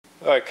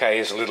Okay,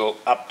 here's a little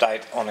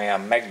update on our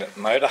magnet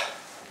motor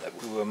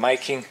that we were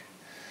making.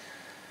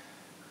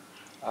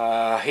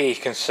 Here you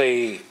can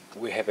see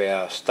we have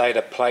our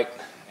stator plate,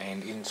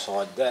 and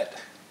inside that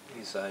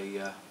is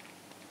a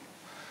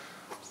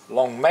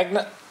long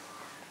magnet,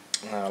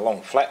 a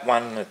long flat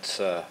one. It's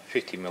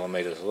 50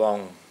 millimeters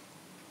long,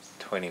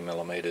 20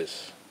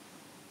 millimeters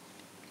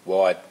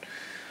wide,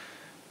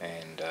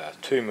 and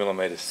 2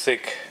 millimeters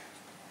thick.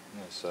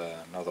 There's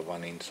another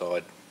one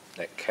inside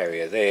that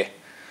carrier there.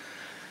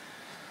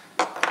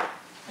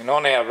 And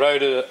on our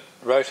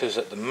rotors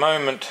at the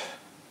moment,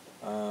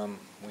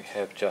 we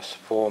have just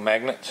 4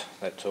 magnets.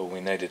 That's all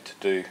we needed to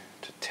do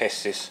to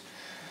test this,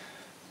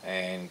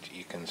 and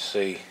you can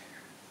see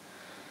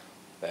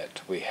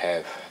that we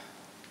have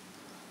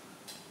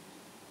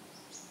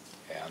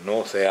our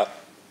north out.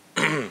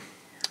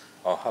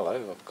 Oh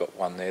hello, I've got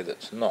one there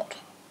that's not,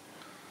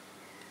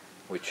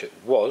 which it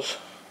was.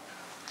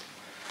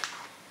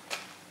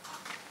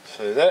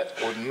 So that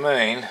would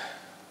mean,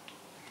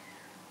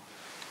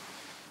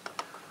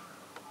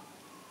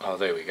 oh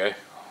there we go,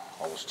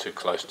 I was too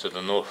close to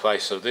the north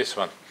face of this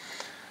one.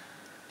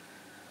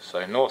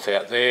 So north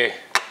out there,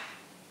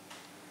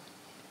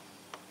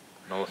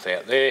 no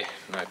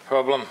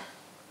problem,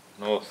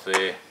 north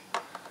there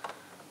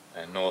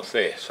and north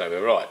there, so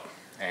we're right.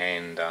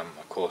 And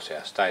of course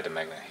our stator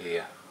magnet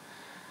here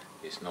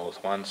is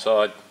north one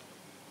side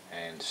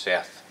and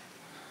south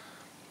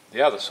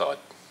the other side.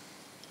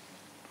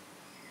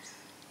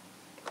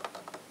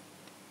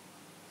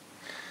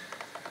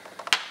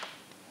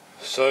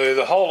 So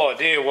the whole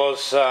idea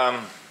was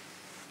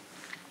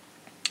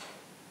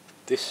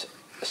this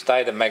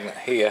stator magnet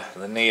here,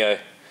 the Neo,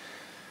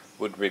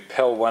 would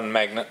repel one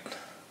magnet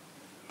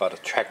but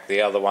attract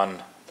the other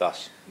one,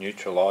 thus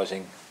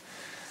neutralising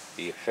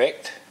the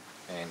effect.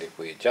 And if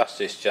we adjust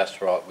this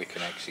just right, we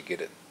can actually get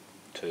it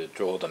to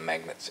draw the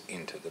magnets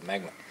into the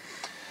magnet,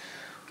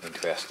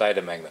 into our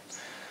stator magnet.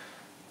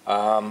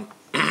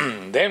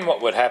 Then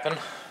what would happen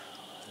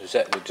is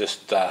that would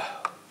just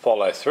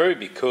follow through,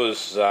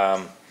 because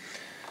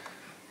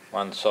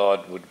one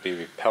side would be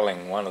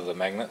repelling one of the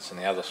magnets and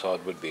the other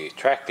side would be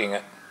attracting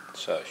it,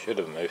 so it should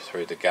have moved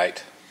through the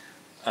gate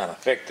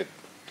unaffected.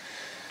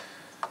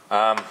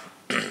 And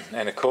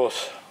of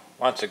course,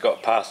 once it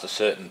got past a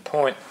certain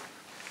point,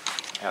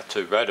 our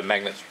two rotor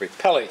magnets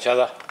repel each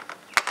other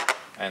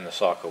and the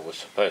cycle was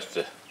supposed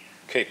to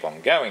keep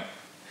on going.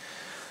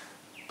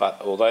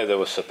 But although there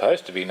was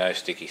supposed to be no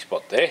sticky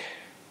spot there,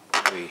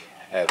 we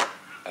have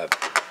a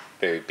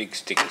very big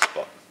sticky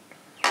spot.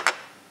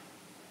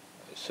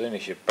 As soon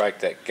as you break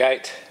that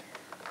gate,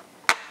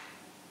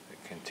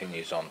 it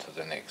continues on to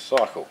the next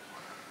cycle.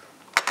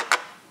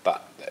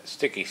 But that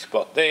sticky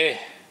spot there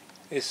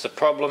is the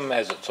problem,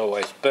 as it's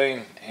always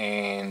been,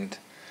 and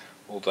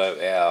although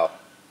our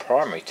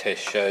primary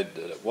test showed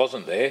that it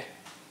wasn't there,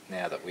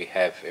 now that we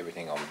have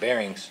everything on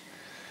bearings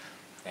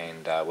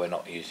and we're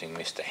not using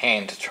Mr.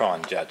 Hand to try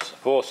and judge the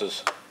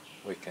forces,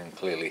 we can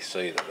clearly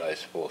see that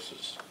those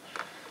forces,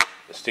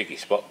 the sticky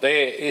spot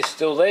there is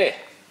still there.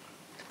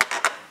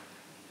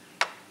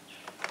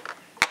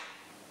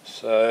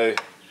 So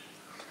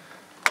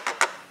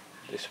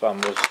this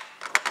one was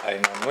a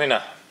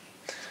non-winner.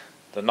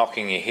 The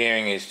knocking you're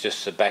hearing is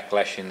just the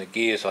backlash in the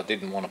gears. I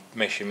didn't want to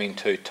mesh them in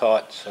too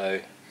tight, so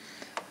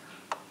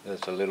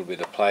there's a little bit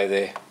of play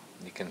there.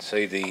 You can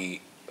see the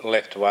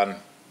left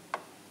one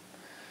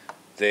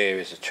there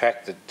is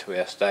attracted to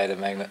our stator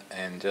magnet,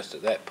 and just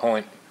at that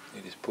point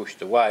it is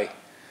pushed away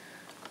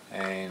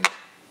and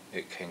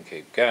it can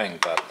keep going,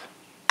 but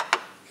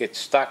gets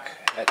stuck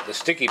at the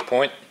sticky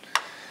point,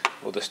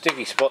 or the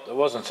sticky spot that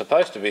wasn't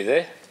supposed to be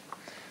there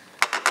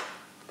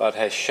but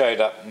has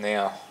showed up.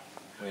 Now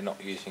we're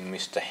not using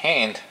Mr.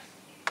 Hand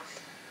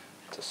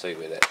to see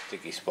where that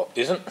sticky spot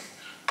isn't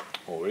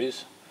or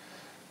is.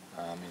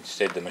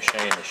 Instead the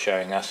machine is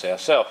showing us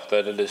ourselves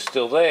that it is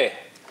still there.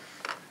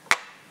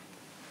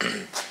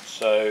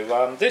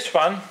 So this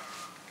one,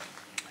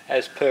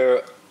 as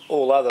per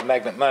all other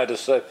magnet motors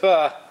so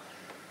far,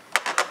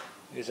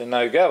 is a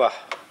no-goer,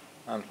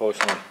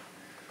 unfortunately.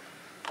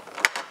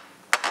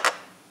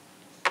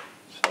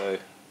 So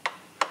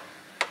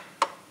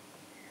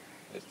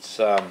it's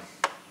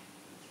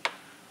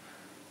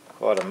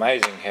quite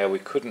amazing how we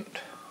couldn't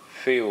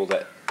feel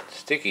that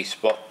sticky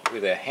spot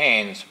with our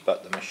hands,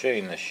 but the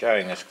machine is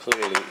showing us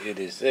clearly it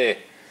is there.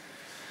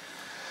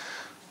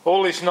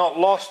 All is not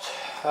lost.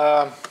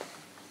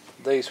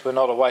 These were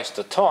not a waste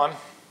of time.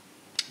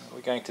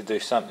 We're going to do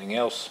something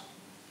else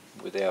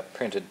with our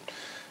printed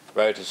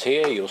rotors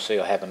here. You'll see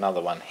I have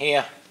another one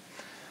here,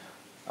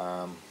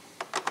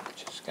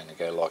 which is going to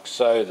go like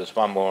so. There's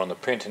one more on the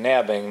printer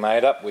now being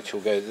made up, which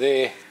will go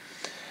there.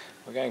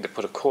 We're going to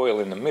put a coil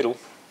in the middle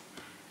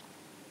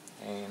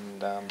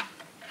and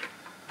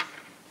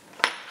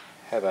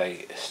have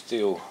a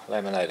steel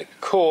laminated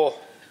core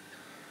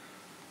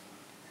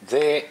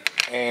there,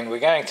 and we're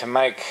going to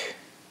make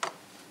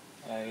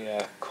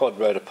a quad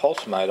rotor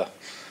pulse motor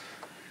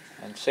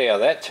and see how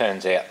that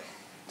turns out.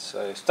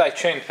 So stay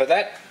tuned for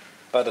that.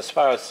 But as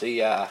far as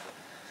the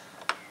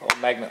old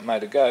magnet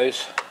motor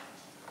goes,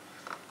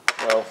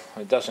 well,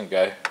 it doesn't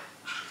go.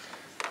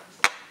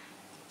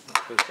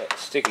 Because that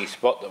sticky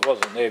spot that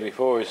wasn't there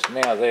before is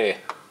now there.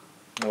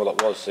 Well,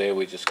 it was there,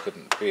 we just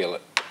couldn't feel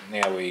it.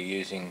 Now we're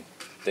using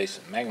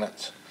decent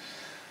magnets.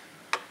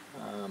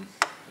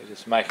 It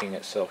is making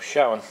itself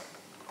shown.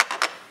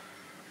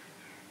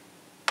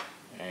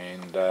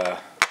 And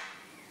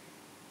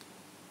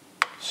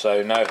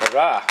so no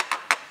hurrah.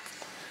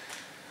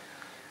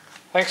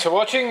 Thanks for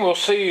watching. We'll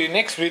see you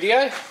next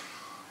video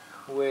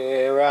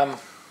where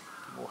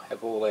we'll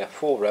have all our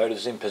 4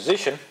 rotors in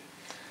position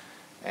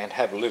and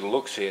have a little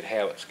look-see at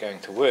how it's going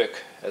to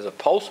work as a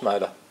pulse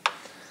motor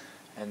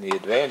and the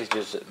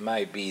advantages that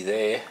may be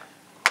there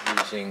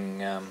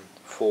using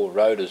 4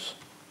 rotors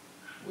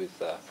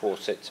with 4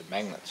 sets of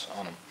magnets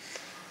on them.